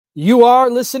You are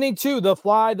listening to the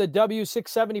Fly the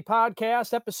W670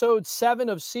 podcast, episode 7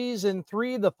 of season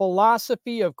 3, The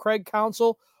Philosophy of Craig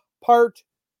Counsell, part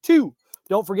 2.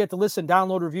 Don't forget to listen,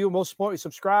 download, review, and most importantly,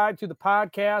 subscribe to the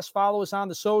podcast. Follow us on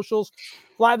the socials.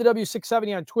 Fly the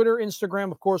W670 on Twitter,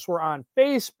 Instagram. Of course, we're on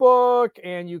Facebook,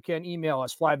 and you can email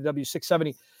us,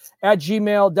 flythew670 at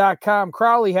gmail.com.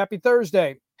 Crowley, happy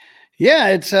Thursday. Yeah,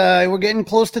 it's we're getting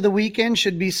close to the weekend.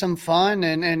 Should be some fun,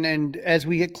 and as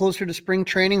we get closer to spring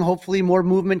training, hopefully more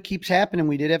movement keeps happening.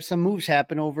 We did have some moves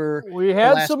happen over. We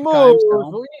had some moves.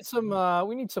 Times,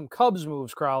 we need some Cubs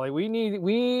moves, Crowley. We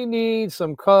need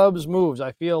some Cubs moves.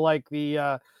 I feel like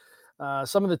the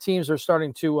some of the teams are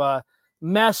starting to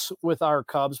mess with our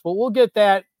Cubs, but we'll get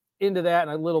into that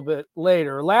in a little bit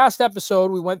later. Last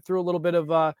episode, we went through a little bit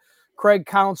of Craig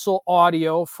Counsell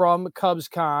audio from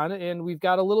CubsCon, and we've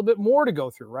got a little bit more to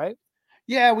go through, right?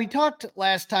 Yeah, we talked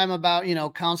last time about,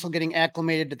 Counsell getting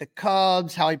acclimated to the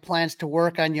Cubs, how he plans to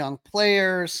work on young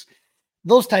players,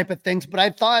 those type of things. But I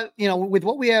thought, with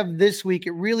what we have this week,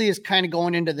 it really is kind of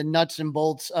going into the nuts and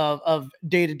bolts of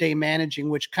day-to-day managing,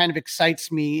 which kind of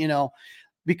excites me,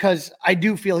 because I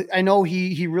know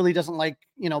he really doesn't like,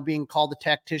 being called a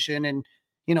tactician, and,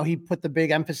 he put the big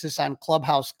emphasis on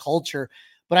clubhouse culture.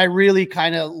 But I really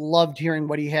kind of loved hearing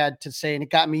what he had to say, and it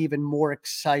got me even more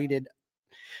excited.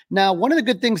 Now, one of the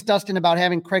good things, Dustin, about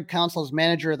having Craig Counsell as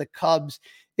manager of the Cubs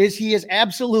is he is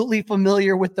absolutely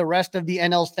familiar with the rest of the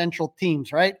NL Central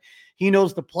teams, right? He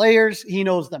knows the players, he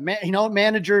knows the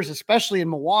managers, especially in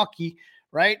Milwaukee,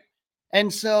 right?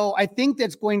 And so I think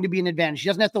that's going to be an advantage. He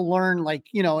doesn't have to learn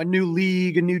a new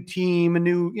league, a new team,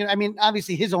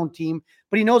 obviously his own team,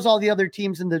 but he knows all the other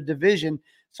teams in the division.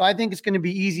 So I think it's going to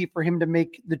be easy for him to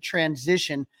make the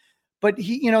transition. But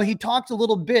he talked a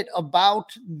little bit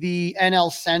about the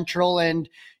NL Central, and,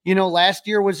 last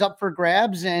year was up for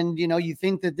grabs. And, you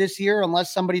think that this year,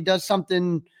 unless somebody does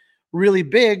something really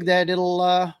big, that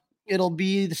it'll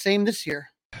be the same this year.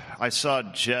 I saw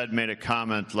Jed made a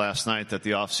comment last night that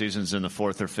the offseason's in the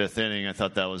 4th or 5th inning. I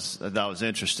thought that was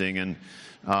interesting. And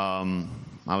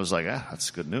I was like, that's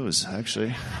good news,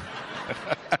 actually.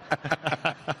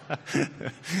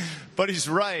 But he's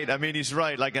right. I mean, he's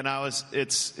right.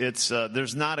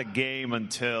 There's not a game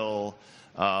until,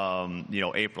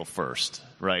 April 1st,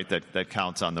 right? That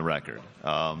counts on the record.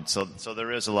 So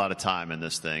there is a lot of time in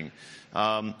this thing.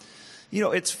 The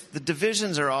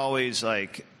divisions are always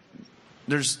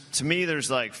there's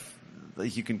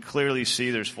you can clearly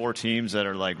see there's 4 teams that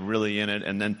are really in it.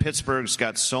 And then Pittsburgh's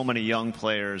got so many young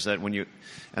players that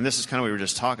and this is kind of what we were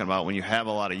just talking about, when you have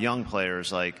a lot of young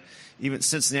players, even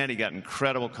Cincinnati got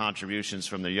incredible contributions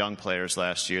from the young players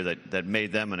last year that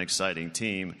made them an exciting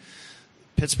team.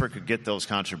 Pittsburgh could get those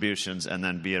contributions and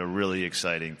then be a really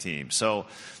exciting team. So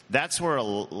that's where a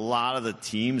lot of the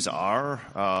teams are.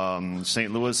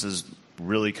 St. Louis has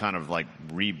really kind of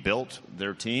rebuilt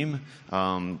their team,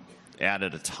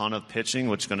 added a ton of pitching,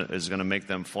 which is going to make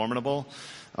them formidable.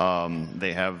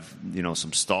 They have,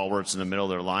 some stalwarts in the middle of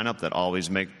their lineup that always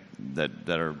make that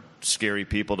are scary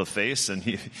people to face, and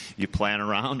you plan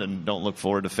around and don't look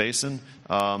forward to facing.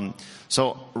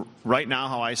 So right now,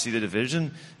 how I see the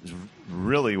division is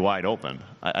really wide open.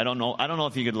 I don't know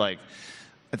if you could I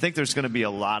think there's going to be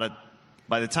a lot of.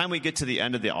 By the time we get to the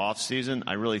end of the off season,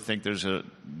 I really think there's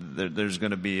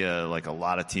going to be a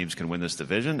lot of teams can win this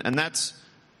division, and that's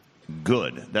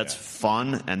good. That's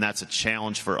fun, and that's a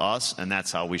challenge for us, and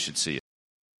that's how we should see it.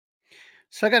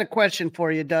 So I got a question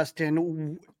for you,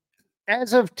 Dustin.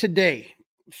 As of today,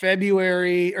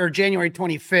 January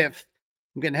 25th,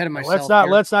 I'm getting ahead of myself.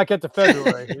 Let's not get to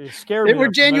February. You scared me. We're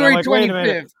January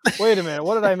 25th. Wait a minute.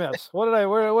 What did I miss? What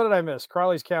did I miss?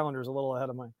 Crowley's calendar is a little ahead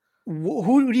of mine.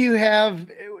 Who do you have?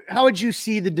 How would you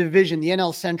see the division, the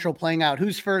NL Central, playing out?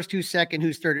 Who's first? Who's second?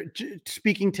 Who's third?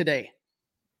 Speaking today.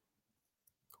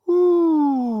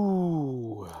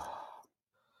 Ooh,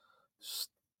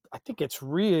 I think it's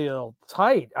real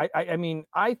tight. I mean,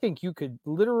 I think you could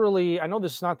literally, I know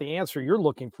this is not the answer you're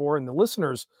looking for and the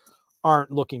listeners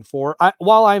aren't looking for.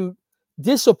 While I'm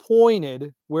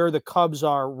disappointed where the Cubs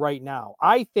are right now,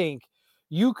 I think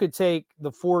you could take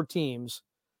the 4 teams,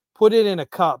 put it in a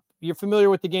cup. You're familiar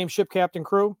with the game Ship Captain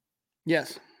Crew?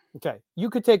 Yes. Okay. You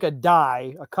could take a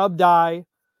Cub die,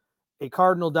 a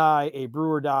Cardinal die, a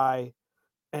Brewer die,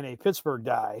 and a Pittsburgh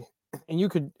die, and you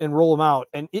could roll them out.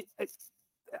 And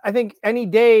I think any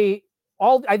day,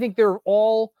 I think they're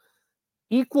all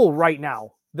equal right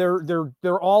now. They're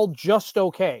all just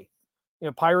okay.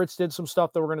 Pirates did some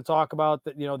stuff that we're going to talk about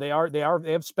that,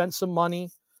 they have spent some money.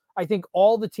 I think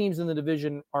all the teams in the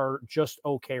division are just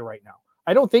okay right now.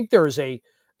 I don't think there is a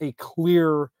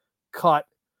clear cut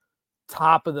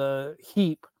top of the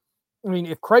heap I mean,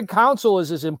 if Craig Counsell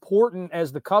is as important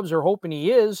as the Cubs are hoping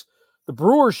he is, the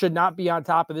Brewers should not be on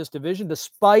top of this division,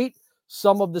 despite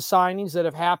some of the signings that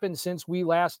have happened since we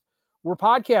last were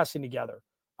podcasting together.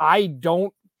 I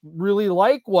don't really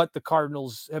like what the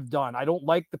Cardinals have done. I don't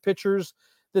like the pitchers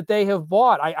that they have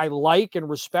bought. I like and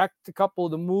respect a couple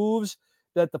of the moves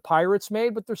that the Pirates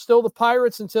made, but they're still the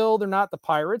Pirates until they're not the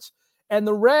Pirates. And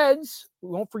the Reds,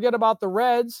 don't forget about the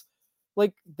Reds.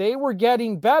 Like, they were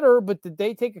getting better, but did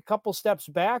they take a couple steps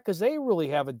back? Because they really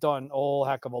haven't done a whole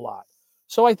heck of a lot.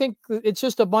 So I think it's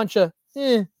just a bunch of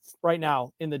right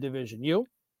now in the division. You?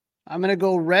 I'm going to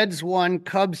go Reds 1,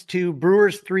 Cubs 2,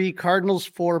 Brewers 3, Cardinals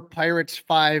 4, Pirates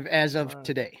 5 as of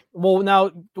today. Well,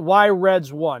 now, why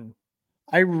Reds 1?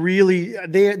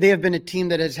 They have been a team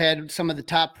that has had some of the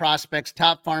top prospects,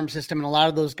 top farm system, and a lot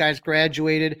of those guys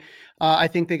graduated. I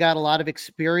think they got a lot of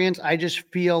experience. I just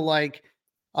feel like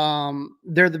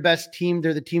they're the best team.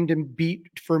 They're the team to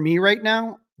beat for me right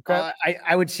now. Okay.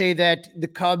 I would say that the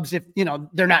Cubs, if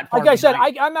they're not like I said,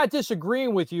 I'm not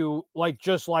disagreeing with you.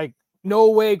 Just like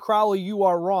no way, Crowley, you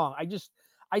are wrong.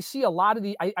 I see a lot of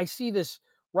I see this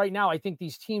right now. I think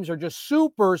these teams are just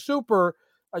super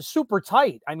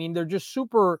tight. I mean, they're just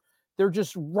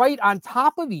right on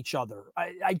top of each other.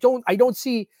 I don't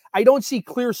see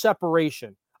clear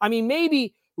separation. I mean,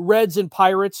 maybe Reds and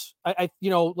Pirates,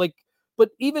 but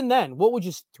even then, what would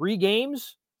 3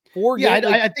 games? 4 games?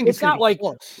 I think it's not like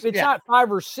close. It's not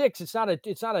 5 or 6. It's not a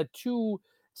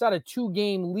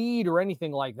 2-game lead or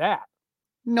anything like that.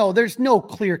 No, there's no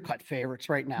clear-cut favorites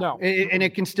right now. No. And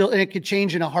it could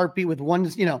change in a heartbeat with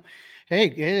one,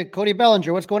 hey, Cody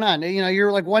Bellinger, what's going on?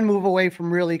 You're like one move away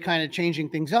from really kind of changing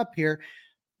things up here.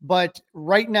 But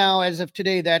right now, as of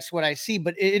today, that's what I see.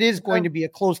 But it is going to be a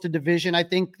close to division. I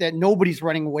think that nobody's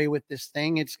running away with this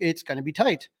thing. It's going to be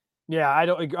tight. Yeah,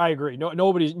 I agree.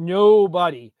 Nobody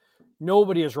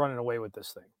is running away with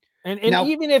this thing. And now,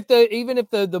 even if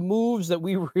the moves that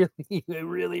we really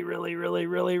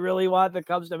want the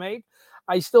Cubs to make,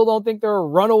 I still don't think they're a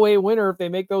runaway winner if they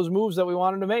make those moves that we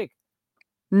want them to make.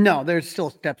 No, there's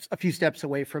still a few steps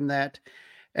away from that.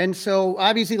 And so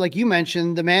obviously, like you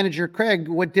mentioned, the manager, Craig,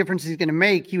 what difference he's going to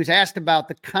make. He was asked about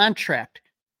the contract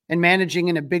and managing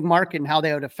in a big market and how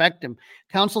that would affect him.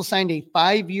 Counsell signed a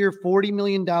 5-year, $40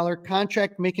 million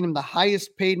contract, making him the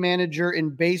highest paid manager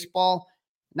in baseball.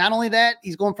 Not only that,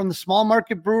 he's going from the small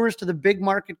market Brewers to the big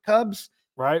market Cubs.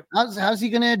 Right. How's he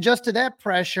going to adjust to that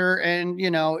pressure? And,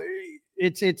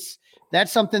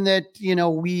 that's something that,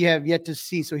 we have yet to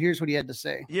see. So here's what he had to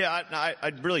say. Yeah,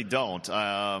 I really don't.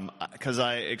 Because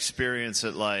I experience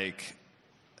it like,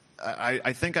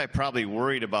 I think I probably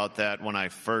worried about that when I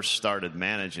first started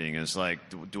managing. Is like,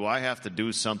 do I have to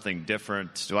do something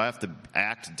different? Do I have to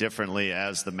act differently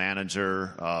as the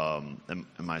manager?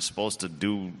 Am I supposed to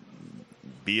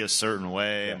be a certain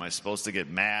way? Yeah. Am I supposed to get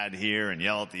mad here and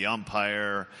yell at the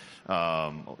umpire?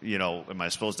 Am I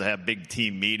supposed to have big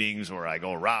team meetings where I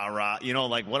go rah rah?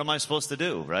 What am I supposed to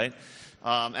do, right?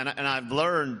 And I've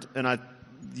learned,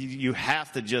 you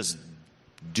have to just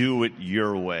do it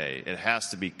your way. It has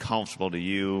to be comfortable to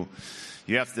you.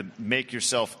 You have to make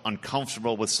yourself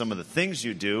uncomfortable with some of the things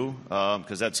you do,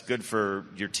 because that's good for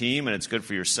your team and it's good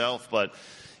for yourself. But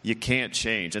you can't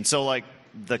change. And so,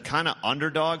 the kind of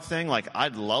underdog thing,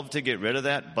 I'd love to get rid of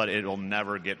that, but it'll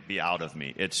never be out of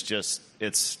me. It's just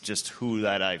who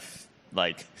that I've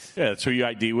like. Yeah, that's who you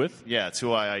ID with. Yeah, it's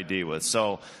who I ID with.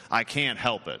 So I can't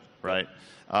help it, right?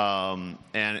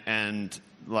 And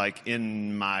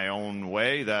in my own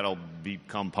way, that'll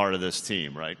become part of this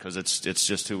team, right? Because it's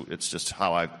just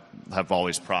how I have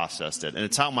always processed it, and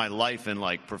it's how my life in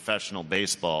professional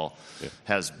baseball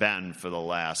has been for the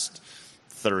last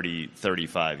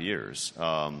 35 years.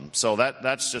 So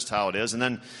that's just how it is. And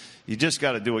then you just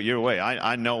got to do it your way.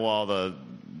 I know all the,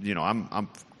 I'm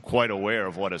quite aware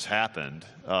of what has happened,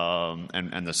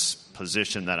 and this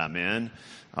position that I'm in.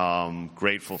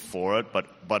 Grateful for it,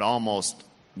 but almost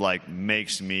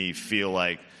makes me feel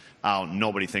like, oh,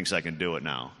 nobody thinks I can do it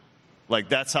now.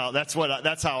 That's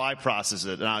how I process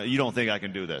it. You don't think I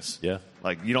can do this? Yeah.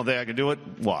 You don't think I can do it?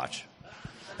 Watch.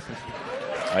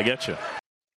 I get you.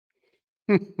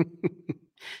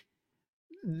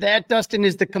 That, Dustin,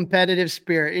 is the competitive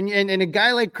spirit. And a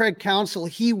guy like Craig Counsell,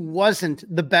 he wasn't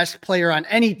the best player on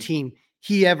any team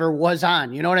he ever was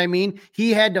on. You know what I mean?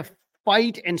 He had to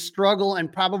fight and struggle and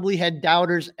probably had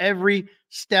doubters every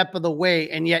step of the way.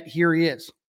 And yet here he is.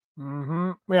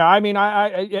 Mm-hmm. Yeah. I mean,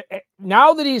 I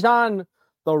now that he's on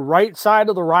the right side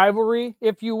of the rivalry,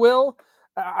 if you will,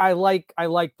 I like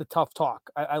the tough talk.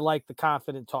 I like the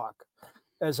confident talk.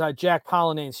 as Jack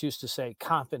Pollinance used to say,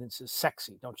 confidence is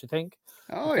sexy, don't you think?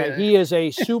 Oh, Okay, yeah. he is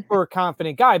a super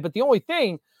confident guy. But the only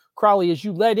thing, Crowley, is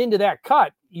you led into that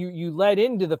cut. You led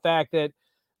into the fact that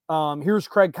here's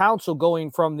Craig Counsell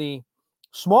going from the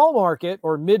small market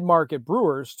or mid-market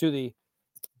Brewers to the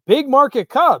big market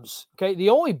Cubs. Okay, the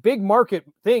only big market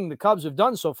thing the Cubs have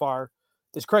done so far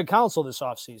is Craig Counsell this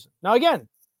offseason. Now, again,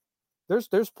 there's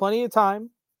plenty of time.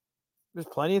 There's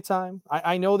plenty of time.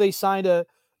 I know they signed a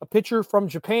pitcher from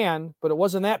Japan, but it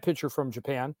wasn't that pitcher from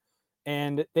Japan.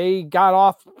 And they got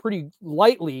off pretty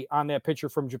lightly on that pitcher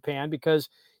from Japan because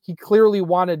he clearly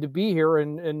wanted to be here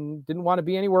and didn't want to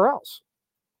be anywhere else.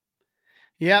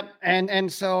 Yep.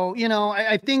 And so,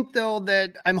 I think though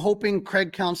that I'm hoping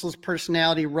Craig Counsell's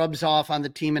personality rubs off on the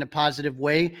team in a positive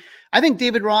way. I think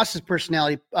David Ross's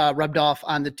personality rubbed off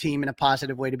on the team in a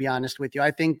positive way, to be honest with you.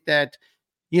 I think that,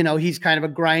 he's kind of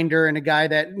a grinder and a guy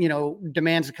that,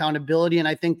 demands accountability. And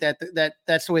I think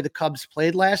that's the way the Cubs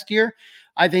played last year.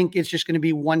 I think it's just going to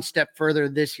be one step further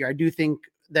this year. I do think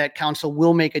that Counsell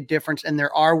will make a difference. And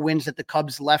there are wins that the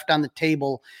Cubs left on the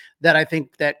table that I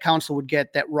think that Counsell would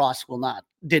get that Ross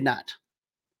did not.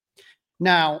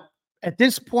 Now, at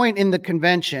this point in the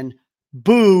convention,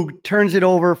 Boog turns it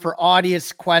over for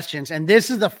audience questions. And this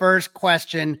is the first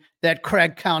question that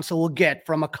Craig Counsell will get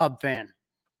from a Cub fan.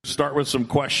 Start with some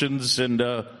questions, and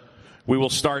we will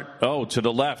start. Oh, to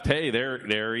the left. Hey,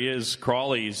 there he is.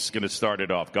 Crawley's going to start it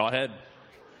off. Go ahead.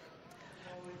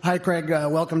 Hi, Craig.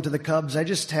 Welcome to the Cubs. I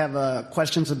just have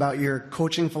questions about your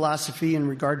coaching philosophy in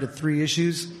regard to 3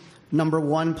 issues. Number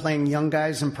 1, playing young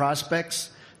guys and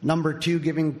prospects. Number 2,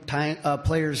 giving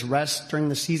players rest during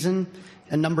the season.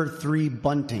 And number 3,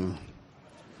 bunting.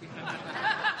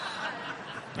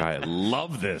 I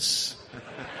love this.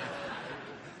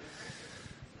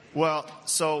 Well,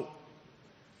 so,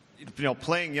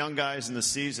 playing young guys in the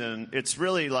season, it's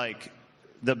really like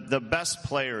the best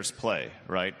players play,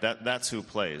 right? That's who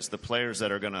plays. The players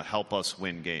that are going to help us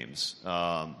win games.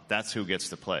 That's who gets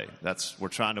to play. We're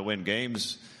trying to win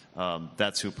games.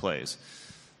 That's who plays.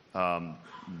 I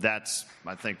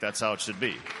think that's how it should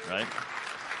be, right?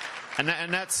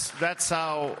 And that's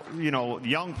how,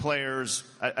 young players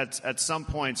at some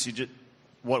points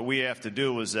what we have to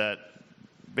do is that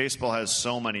baseball has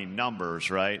so many numbers,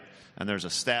 right? And there's a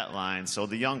stat line. So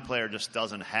the young player just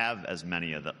doesn't have as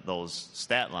many of those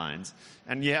stat lines.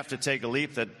 And you have to take a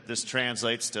leap that this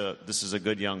translates to this is a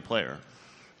good young player.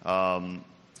 And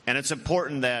it's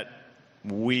important that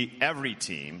every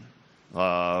team,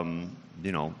 have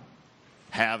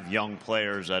young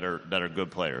players that are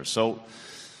good players. So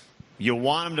you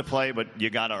want them to play, but you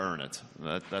got to earn it.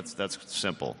 That's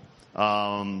simple.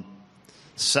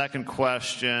 Second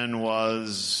question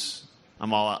was,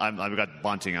 I've got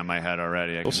bunting on my head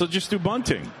already. So just do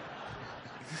bunting.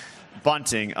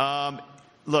 Bunting.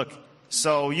 Look,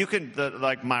 so you can,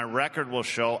 my record will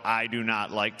show I do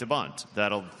not like to bunt.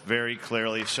 That'll very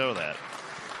clearly show that.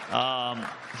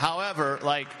 However,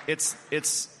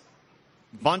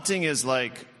 bunting is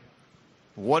like,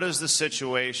 what is the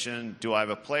situation? Do I have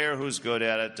a player who's good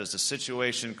at it? Does the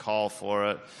situation call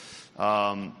for it?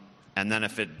 And then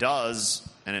if it does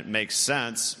and it makes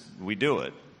sense, we do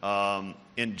it.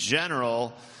 In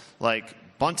general,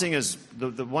 bunting is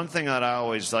the one thing that I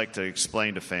always like to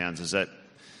explain to fans is that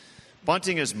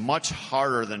bunting is much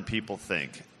harder than people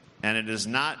think. And it is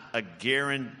not a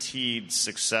guaranteed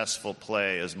successful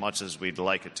play as much as we'd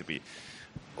like it to be.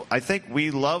 I think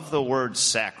we love the word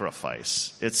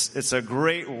sacrifice. It's a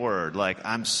great word.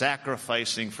 I'm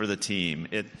sacrificing for the team.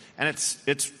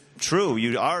 It's true.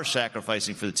 You are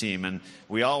sacrificing for the team, and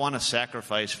we all want to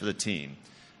sacrifice for the team.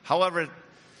 However,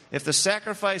 if the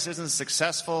sacrifice isn't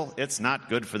successful, it's not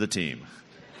good for the team,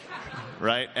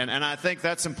 right? And I think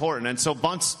that's important. And so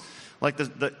bunts,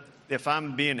 if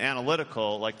I'm being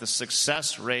analytical, the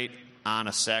success rate on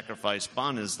a sacrifice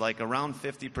bunt is around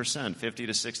 50%, 50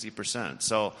 to 60%.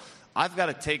 So I've got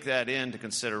to take that into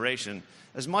consideration.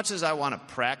 As much as I want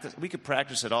to practice, we could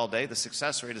practice it all day. The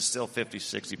success rate is still 50,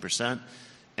 60%.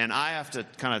 And I have to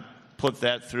kind of put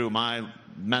that through my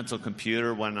mental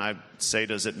computer when I say,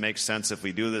 does it make sense if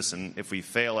we do this? And if we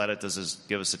fail at it, does this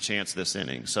give us a chance this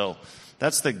inning? So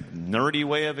that's the nerdy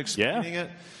way of explaining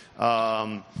it.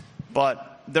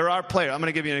 But there are players. I'm going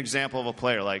to give you an example of a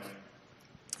player like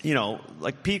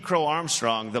Pete Crow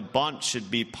Armstrong. The bunt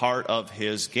should be part of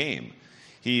his game.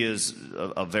 He is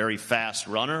a very fast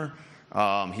runner.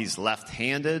 He's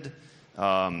left-handed.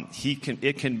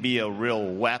 It can be a real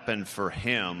weapon for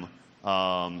him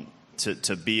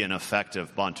to be an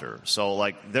effective bunter.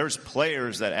 So there's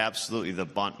players that absolutely the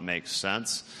bunt makes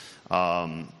sense,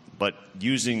 but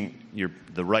using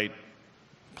the right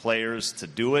players to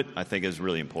do it, I think is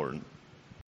really important.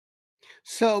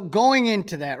 So going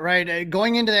into that, right?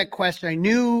 Going into that question, I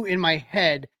knew in my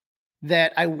head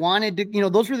that I wanted to,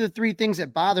 those were the three things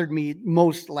that bothered me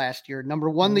most last year.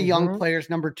 Number one, the young players.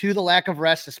 Number two, the lack of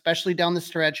rest, especially down the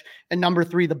stretch. And number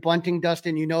three, the bunting,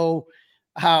 Dustin. You know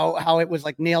how it was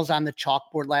like nails on the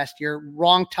chalkboard last year.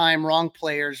 Wrong time, wrong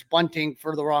players, bunting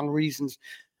for the wrong reasons.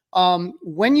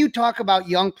 When you talk about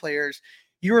young players,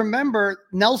 you remember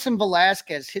Nelson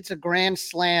Velasquez hits a grand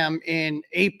slam in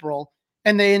April,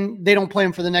 and then they don't play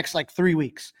him for the next like 3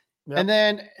 weeks. Yep. And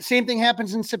then same thing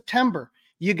happens in September.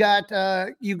 You got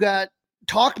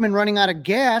Talkman running out of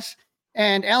gas,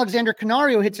 and Alexander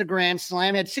Canario hits a grand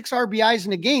slam, had 6 RBIs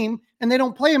in a game, and they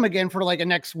don't play him again for like a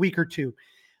next week or two.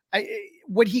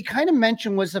 What he kind of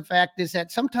mentioned was the fact is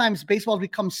that sometimes baseball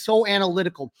becomes so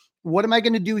analytical. What am I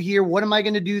going to do here? What am I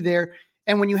going to do there?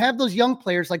 And when you have those young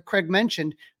players, like Craig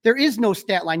mentioned, there is no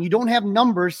stat line. You don't have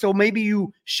numbers, so maybe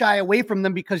you shy away from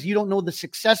them because you don't know the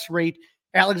success rate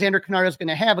Alexander Canario is going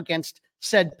to have against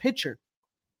said pitcher.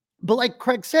 But like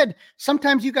Craig said,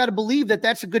 sometimes you got to believe that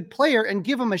that's a good player and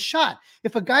give him a shot.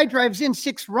 If a guy drives in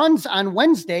 6 runs on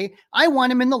Wednesday, I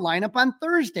want him in the lineup on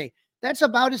Thursday. That's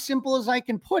about as simple as I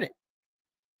can put it.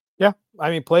 Yeah, I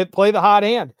mean, play the hot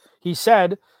hand. He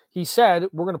said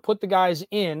we're going to put the guys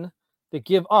in that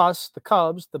give us, the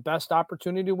Cubs, the best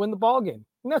opportunity to win the ball game.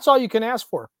 And that's all you can ask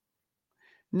for.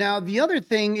 Now, the other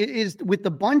thing is with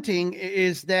the bunting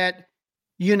is that,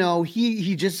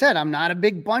 he just said, I'm not a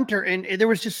big bunter. And there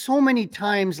was just so many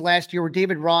times last year where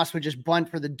David Ross would just bunt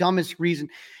for the dumbest reason.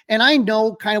 And I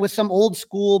know kind of with some old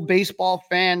school baseball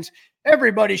fans,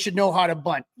 everybody should know how to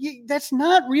bunt. That's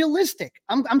not realistic.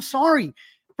 I'm sorry.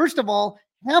 First of all,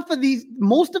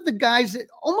 most of the guys,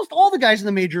 almost all the guys in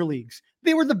the major leagues,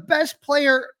 they were the best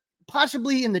player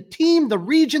possibly in the team, the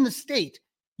region, the state.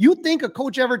 You think a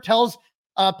coach ever tells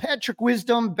Patrick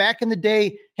Wisdom back in the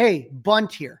day, hey,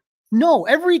 bunt here? No,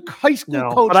 every high school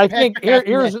coach. But I think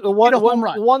here's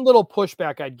one little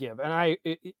pushback I'd give. And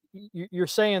you're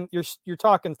saying you're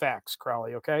talking facts,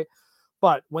 Crowley, okay?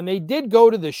 But when they did go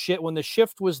to when the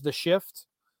shift was the shift,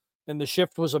 and the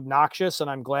shift was obnoxious, and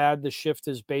I'm glad the shift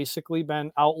has basically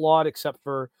been outlawed except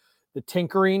for the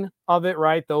tinkering of it,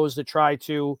 right? Those that try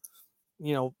to,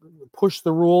 push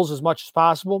the rules as much as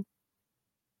possible.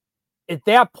 At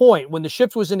that point, when the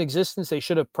shift was in existence, they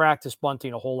should have practiced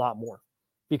bunting a whole lot more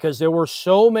because there were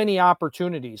so many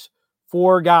opportunities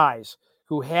for guys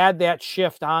who had that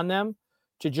shift on them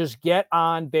to just get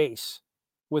on base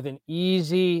with an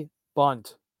easy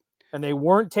bunt. And they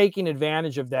weren't taking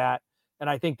advantage of that. And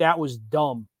I think that was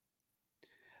dumb.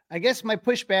 I guess my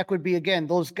pushback would be, again,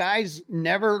 those guys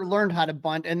never learned how to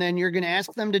bunt, and then you're going to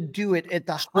ask them to do it at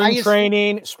the highest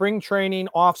spring training,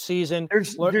 off season.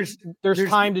 There's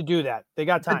time to do that. They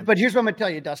got time. But here's what I'm going to tell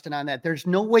you, Dustin, on that. There's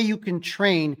no way you can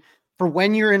train for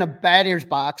when you're in a batter's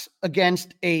box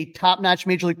against a top-notch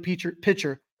major league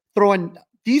pitcher.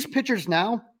 These pitchers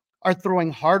now are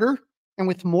throwing harder and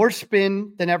with more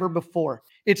spin than ever before.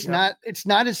 It's not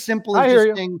as simple as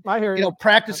just saying,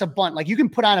 practice a bunt. Like you can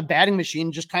put on a batting machine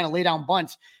and just kind of lay down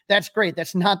bunts. That's great.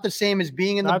 That's not the same as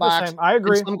being in the box. I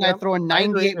agree. Some guy throwing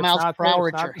 98 miles per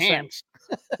hour at your hands.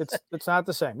 It's not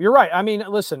the same. You're right. I mean,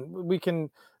 listen, we can,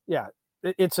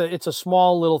 it's a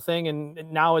small little thing.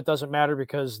 And now it doesn't matter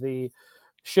because the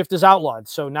shift is outlawed.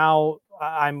 So now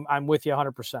I'm with you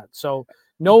 100%. So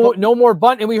no more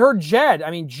bunt. And we heard Jed.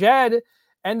 I mean, Jed,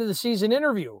 end of the season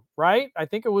interview, right? I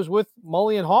think it was with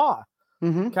Mully and Haw,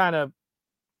 kind of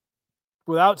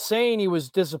without saying he was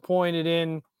disappointed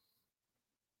in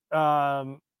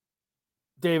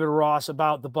David Ross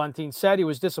about the bunting. Said he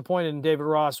was disappointed in David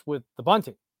Ross with the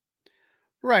bunting.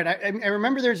 Right. I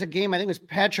remember there's a game, I think it was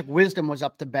Patrick Wisdom was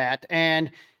up to bat, and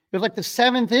it was like the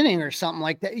 7th inning or something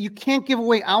like that. You can't give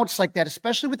away outs like that,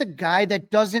 especially with a guy that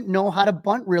doesn't know how to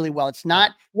bunt really well. It's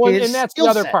not and that's the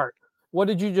other part. What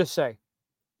did you just say?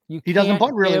 He doesn't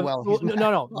bunt really well.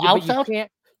 No.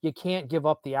 You can't give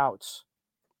up the outs.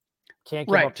 Can't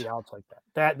give up the outs like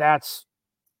that.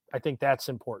 I think that's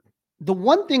important. The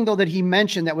one thing though that he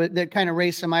mentioned that kind of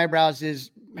raised some eyebrows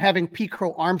is having P.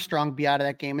 Crow Armstrong be out of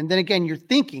that game. And then again, you're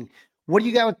thinking, what do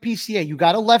you got with PCA? You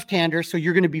got a left-hander, so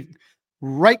you're going to be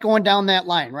right going down that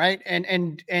line, right?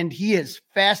 And he is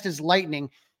fast as lightning.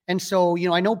 And so,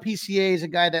 I know PCA is a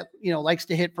guy that, likes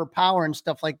to hit for power and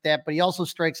stuff like that, but he also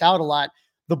strikes out a lot.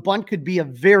 The bunt could be a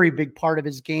very big part of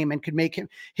his game and could make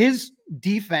his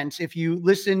defense. If you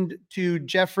listened to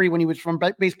Jeffrey when he was from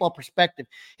Baseball Perspective,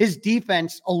 his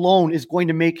defense alone is going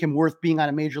to make him worth being on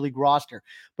a major league roster.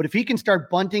 But if he can start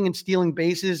bunting and stealing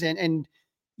bases, and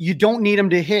you don't need him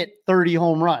to hit 30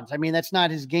 home runs. I mean, that's not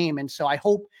his game. And so I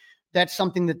hope that's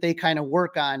something that they kind of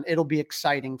work on, it'll be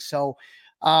exciting. So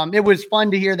it was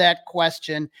fun to hear that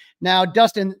question. Now,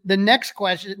 Dustin, the next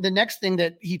thing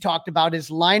that he talked about is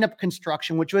lineup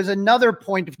construction, which was another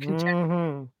point of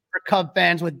contention for Cub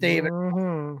fans with David.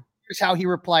 Here's how he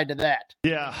replied to that.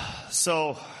 Yeah.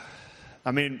 So,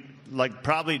 I mean, like,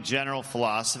 probably general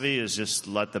philosophy is just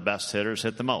let the best hitters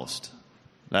hit the most.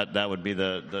 That would be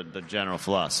the general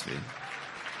philosophy.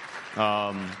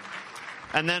 And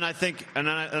then I think,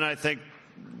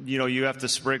 you have to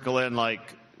sprinkle in, like,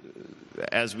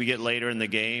 as we get later in the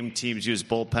game, teams use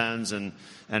bullpens and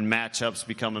matchups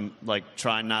become, like,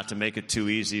 trying not to make it too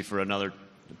easy for another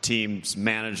team's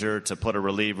manager to put a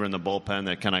reliever in the bullpen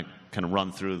that kind of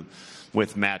run through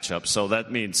with matchups. So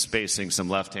that means spacing some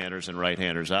left-handers and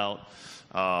right-handers out.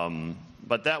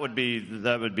 But that would be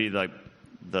like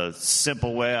the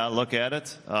simple way I look at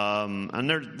it.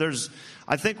 And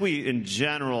I think we in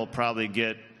general probably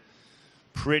get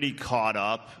pretty caught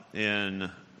up in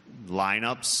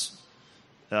lineups.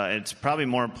 It's probably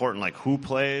more important like who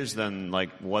plays than like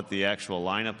what the actual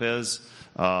lineup is.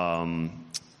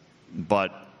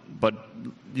 But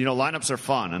lineups are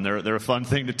fun, and they're a fun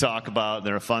thing to talk about.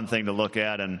 They're a fun thing to look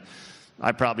at, and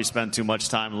I probably spend too much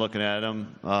time looking at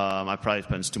them. I probably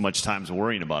spend too much time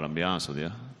worrying about them, to be honest with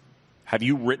you. Have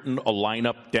you written a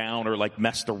lineup down or like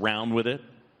messed around with it?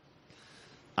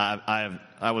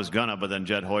 I was gonna, but then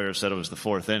Jed Hoyer said it was the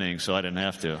fourth inning, so I didn't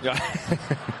have to.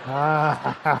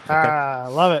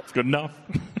 Love it. It's good enough.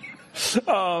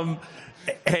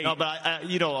 Hey, no, but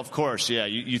of course, yeah.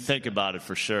 You think about it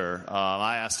for sure.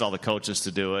 I asked all the coaches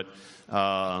to do it.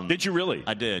 Did you really?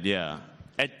 I did, yeah.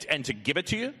 And to give it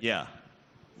to you? Yeah.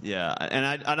 And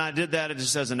I did that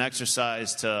just as an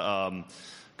exercise to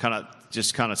kind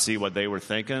of see what they were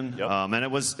thinking. Yep. And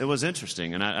it was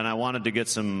interesting. And I wanted to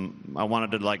get I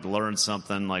wanted to like learn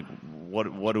something like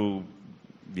what do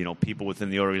people within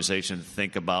the organization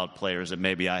think about players that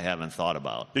maybe I haven't thought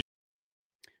about.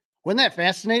 Wasn't that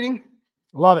fascinating?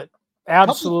 Love it.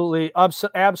 Absolutely.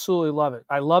 Absolutely love it.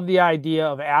 I love the idea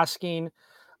of asking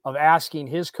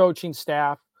his coaching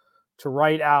staff to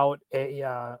write out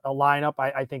a lineup.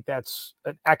 I think that's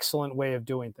an excellent way of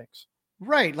doing things.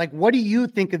 Right. Like, what do you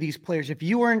think of these players? If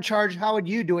you were in charge, how would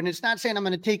you do it? And it's not saying I'm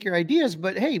going to take your ideas,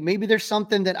 but hey, maybe there's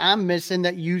something that I'm missing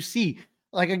that you see.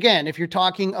 Like, again, if you're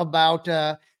talking about,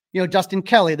 Dustin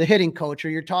Kelly, the hitting coach, or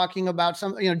you're talking about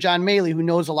John Maley, who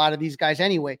knows a lot of these guys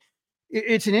anyway.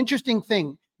 It's an interesting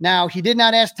thing. Now, he did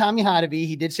not ask Tommy Hotovy.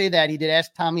 He did say that. He did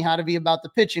ask Tommy Hotovy about the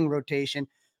pitching rotation,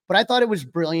 but I thought it was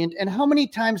brilliant. And how many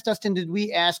times, Dustin, did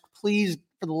we ask, please,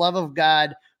 for the love of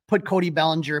God, put Cody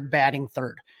Bellinger batting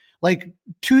third? Like,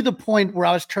 to the point where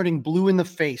I was turning blue in the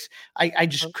face. I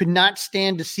just could not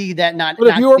stand to see that. But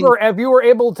if you were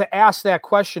able to ask that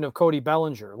question of Cody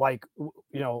Bellinger, like,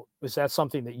 is that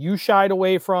something that you shied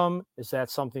away from? Is that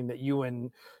something that you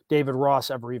and David Ross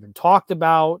ever even talked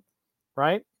about?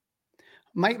 Right.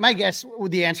 My guess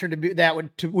would the answer to be that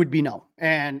would be no.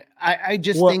 And I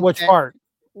just think which part?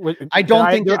 I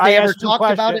don't think that they ever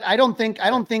talked about it. I don't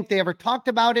think they ever talked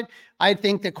about it. I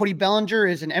think that Cody Bellinger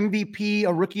is an MVP,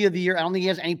 a rookie of the year. I don't think he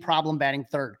has any problem batting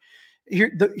third.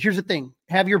 Here's the thing.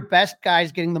 Have your best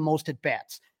guys getting the most at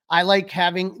bats. I like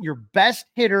having your best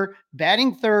hitter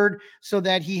batting third so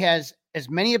that he has as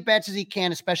many at bats as he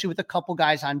can, especially with a couple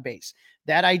guys on base.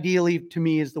 That ideally to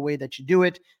me is the way that you do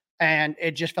it. And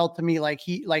it just felt to me like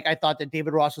I thought that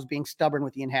David Ross was being stubborn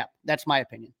with Ian Happ. That's my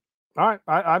opinion. All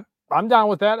right. I'm down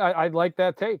with that. I like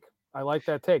that take.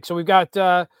 So we got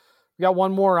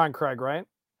one more on Craig, right?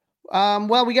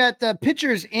 Well, we got the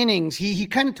pitcher's innings. He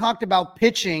kind of talked about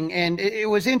pitching, and it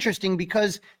was interesting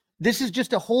because this is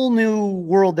just a whole new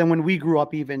world than when we grew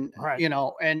up, even, right.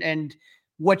 And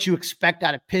what you expect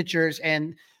out of pitchers.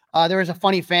 And there was a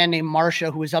funny fan named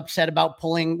Marcia who was upset about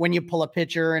when you pull a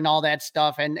pitcher and all that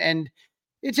stuff. And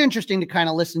it's interesting to kind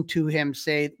of listen to him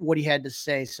say what he had to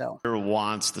say. So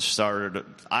wants the starter,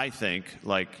 I think,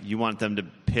 like you want them to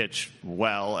pitch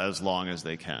well as long as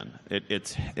they can.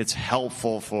 It's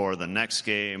helpful for the next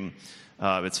game.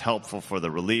 It's helpful for the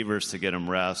relievers to get them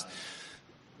rest.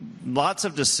 Lots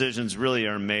of decisions really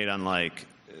are made on like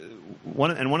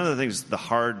one of the things, the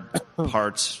hard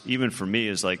parts, even for me,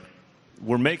 is like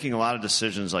we're making a lot of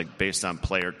decisions like based on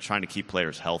trying to keep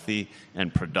players healthy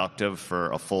and productive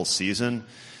for a full season.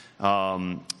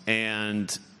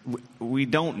 And we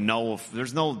don't know if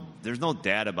there's no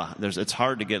data behind it's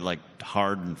hard to get like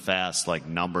hard and fast like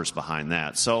numbers behind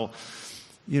that. So,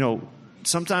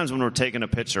 sometimes when we're taking a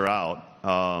pitcher out,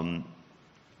 I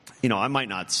might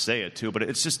not say it too, but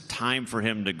it's just time for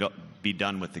him to be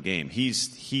done with the game.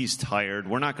 He's tired.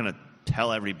 We're not going to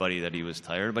tell everybody that he was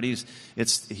tired, but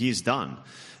he's done.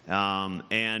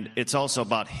 And it's also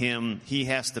about him. He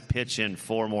has to pitch in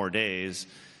 4 more days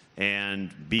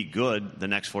and be good the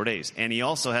next 4 days. And he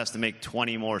also has to make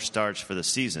 20 more starts for the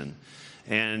season.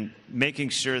 And making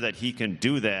sure that he can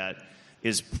do that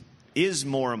is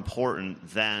more important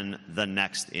than the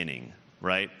next inning,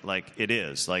 right? Like it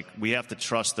is. Like we have to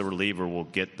trust the reliever will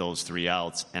get those 3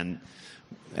 outs, and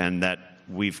that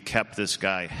we've kept this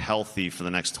guy healthy for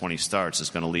the next 20 starts is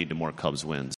going to lead to more Cubs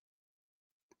wins.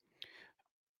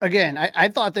 Again, I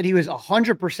thought that he was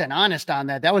 100% honest on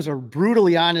that. That was a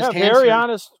brutally honest answer. Very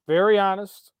honest, very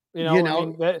honest. I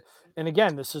mean, and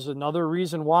again, this is another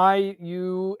reason why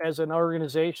you, as an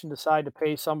organization, decide to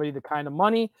pay somebody the kind of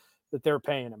money that they're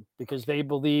paying him, because they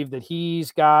believe that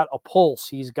he's got a pulse.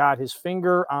 He's got his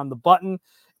finger on the button,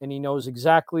 and he knows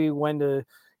exactly when to,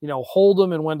 hold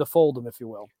them and when to fold them, if you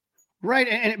will. Right.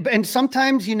 And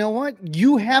sometimes, you know what?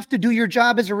 You have to do your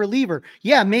job as a reliever.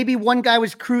 Yeah, maybe one guy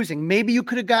was cruising. Maybe you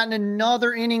could have gotten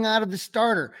another inning out of the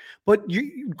starter. But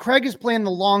Craig is playing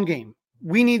the long game.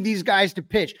 We need these guys to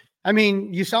pitch. I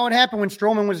mean, you saw what happened when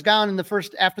Stroman was down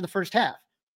after the first half.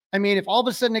 I mean, if all of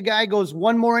a sudden a guy goes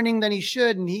one more inning than he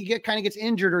should and he kind of gets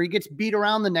injured or he gets beat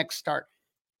around the next start,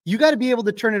 you got to be able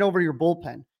to turn it over to your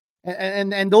bullpen.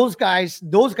 And those guys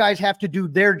have to do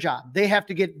their job. They have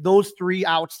to get those 3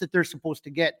 outs that they're supposed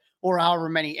to get, or however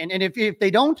many. And if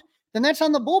they don't, then that's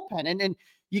on the bullpen. And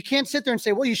you can't sit there and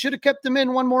say, well, you should have kept them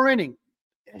in one more inning.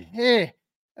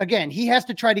 Again, he has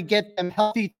to try to get them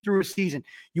healthy through a season.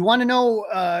 You want to know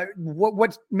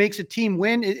what makes a team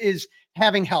win is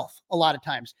having health. A lot of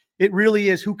times, it really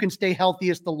is who can stay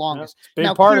healthiest the longest.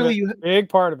 Big part of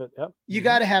it. Yep. You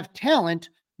got to have talent.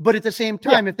 But at the same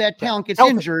time, if that talent gets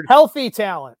injured, healthy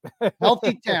talent.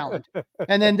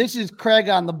 And then this is Craig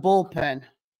on the bullpen.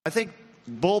 I think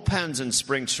bullpens in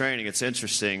spring training, it's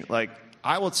interesting. Like,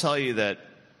 I will tell you that,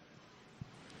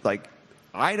 like,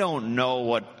 I don't know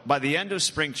what, by the end of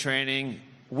spring training,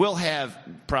 we'll have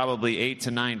probably 8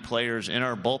 to 9 players in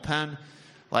our bullpen.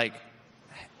 Like,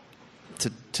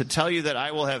 to tell you that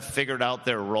I will have figured out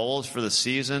their roles for the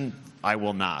season, I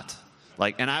will not.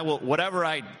 Like, and I will, whatever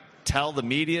I tell the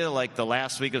media like the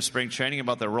last week of spring training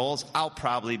about their roles, I'll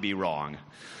probably be wrong.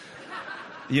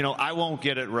 I won't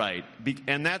get it right.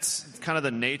 And that's kind of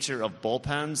the nature of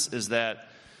bullpens, is that,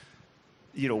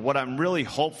 what I'm really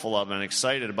hopeful of and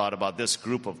excited about this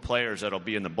group of players that'll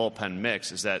be in the bullpen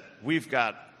mix is that we've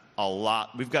got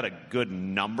a good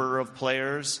number of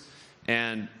players,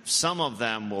 and some of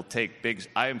them will take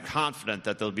I am confident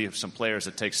that there'll be some players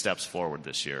that take steps forward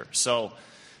this year. So,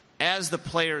 as the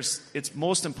players, it's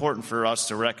most important for us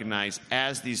to recognize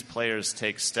as these players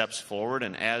take steps forward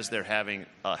and as they're having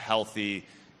a healthy,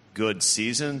 good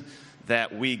season,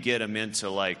 that we get them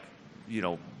into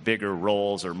bigger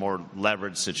roles or more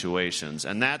leveraged situations.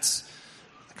 And that's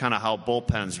kind of how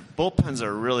bullpens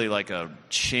are really like a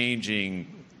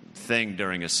changing thing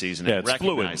during a season. Yeah, it's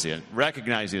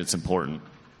recognizing it's important.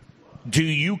 Do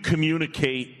you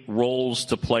communicate roles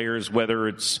to players, whether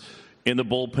it's in the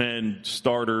bullpen,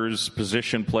 starters,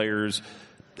 position players?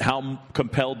 How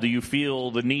compelled do you feel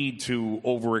the need to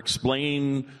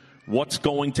over-explain what's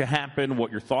going to happen, what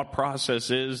your thought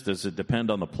process is? Does it depend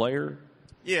on the player?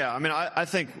 Yeah, I mean, I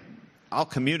think I'll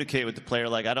communicate with the player.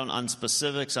 Like, I don't, on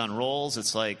specifics on roles,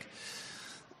 it's like,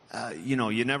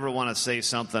 you never want to say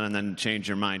something and then change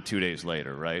your mind 2 days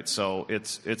later, right? So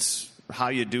it's how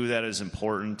you do that is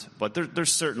important. But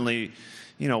there's certainly,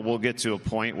 we'll get to a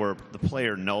point where the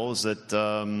player knows that,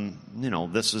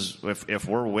 this is, if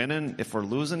we're winning, if we're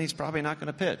losing, he's probably not going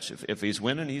to pitch. If he's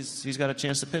winning, he's got a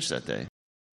chance to pitch that day.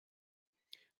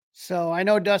 So I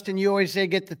know, Dustin, you always say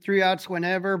get the 3 outs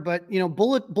whenever, but,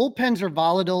 bullpens are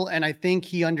volatile, and I think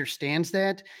he understands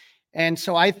that. And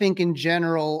so I think in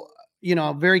general,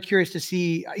 I'm very curious to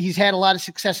see. He's had a lot of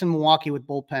success in Milwaukee with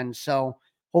bullpens, so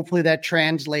hopefully that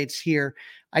translates here.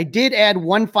 I did add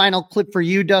one final clip for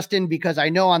you, Dustin, because I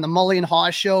know on the Mully and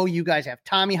Haw show, you guys have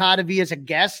Tommy Hotovy as a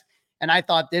guest, and I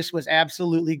thought this was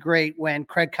absolutely great when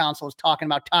Craig Counsell was talking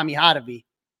about Tommy Hotovy.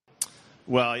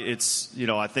 Well, it's,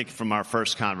 I think from our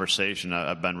first conversation,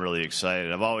 I've been really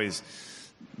excited. I've always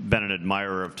been an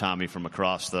admirer of Tommy from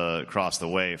across the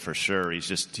way, for sure. I've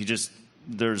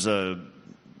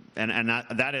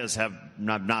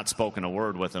not spoken a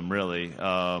word with him really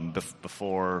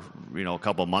before, a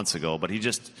couple of months ago. But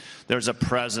there's a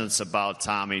presence about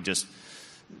Tommy.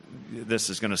 This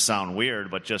is going to sound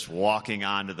weird, but just walking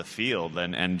onto the field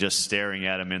and just staring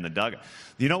at him in the dugout.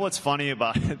 You know what's funny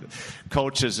about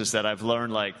coaches is that I've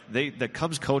learned, the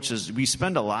Cubs coaches, we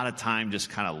spend a lot of time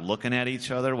just kind of looking at each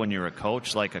other when you're a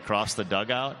coach, like across the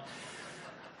dugout.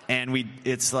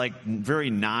 it's like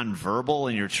very nonverbal,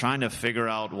 and you're trying to figure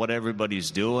out what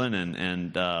everybody's doing,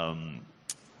 and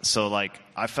so like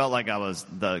I felt like I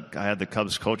had the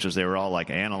Cubs coaches, they were all like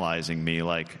analyzing me,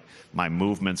 like my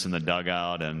movements in the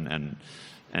dugout, and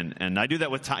I do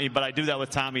that with Tommy, but I do that with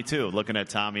Tommy too, looking at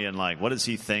Tommy and like, what is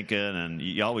he thinking? And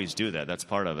you always do that. That's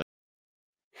part of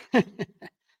it.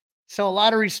 So a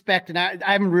lot of respect, and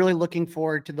I'm really looking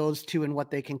forward to those two and what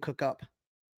they can cook up.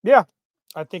 Yeah,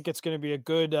 I think it's going to be a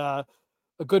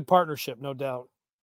good partnership, no doubt.